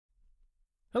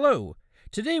Hello!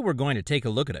 Today we're going to take a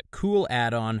look at a cool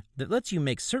add-on that lets you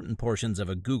make certain portions of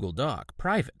a Google Doc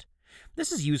private.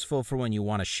 This is useful for when you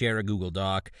want to share a Google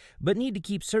Doc, but need to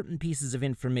keep certain pieces of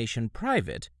information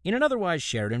private in an otherwise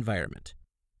shared environment.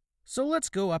 So let's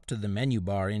go up to the menu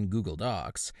bar in Google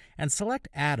Docs and select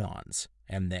Add-ons,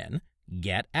 and then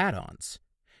Get Add-ons.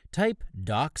 Type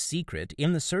Doc Secret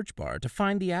in the search bar to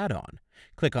find the add-on.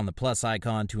 Click on the plus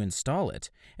icon to install it,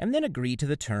 and then agree to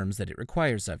the terms that it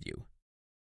requires of you.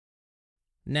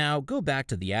 Now go back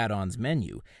to the Add-ons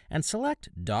menu and select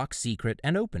Doc Secret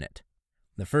and open it.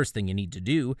 The first thing you need to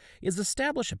do is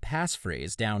establish a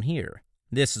passphrase down here.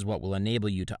 This is what will enable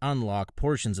you to unlock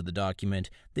portions of the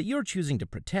document that you're choosing to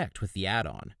protect with the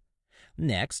add-on.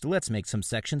 Next, let's make some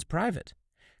sections private.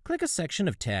 Click a section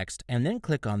of text and then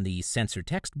click on the Censor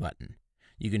Text button.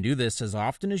 You can do this as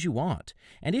often as you want,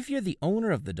 and if you're the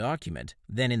owner of the document,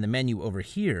 then in the menu over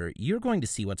here, you're going to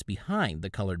see what's behind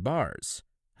the colored bars.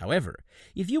 However,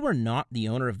 if you were not the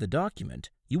owner of the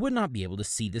document, you would not be able to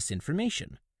see this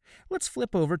information. Let's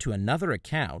flip over to another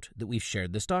account that we've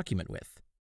shared this document with.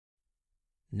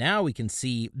 Now we can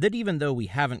see that even though we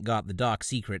haven't got the Doc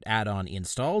Secret add-on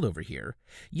installed over here,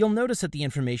 you'll notice that the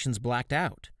information's blacked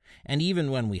out, and even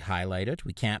when we highlight it,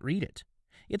 we can't read it.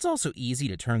 It's also easy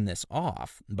to turn this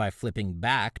off by flipping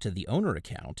back to the owner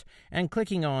account and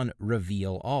clicking on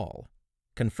Reveal All.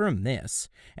 Confirm this,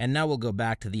 and now we'll go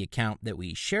back to the account that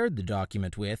we shared the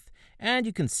document with, and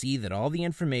you can see that all the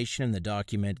information in the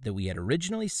document that we had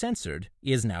originally censored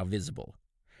is now visible.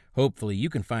 Hopefully you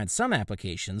can find some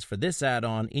applications for this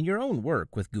add-on in your own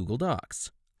work with Google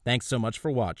Docs. Thanks so much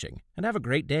for watching, and have a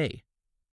great day.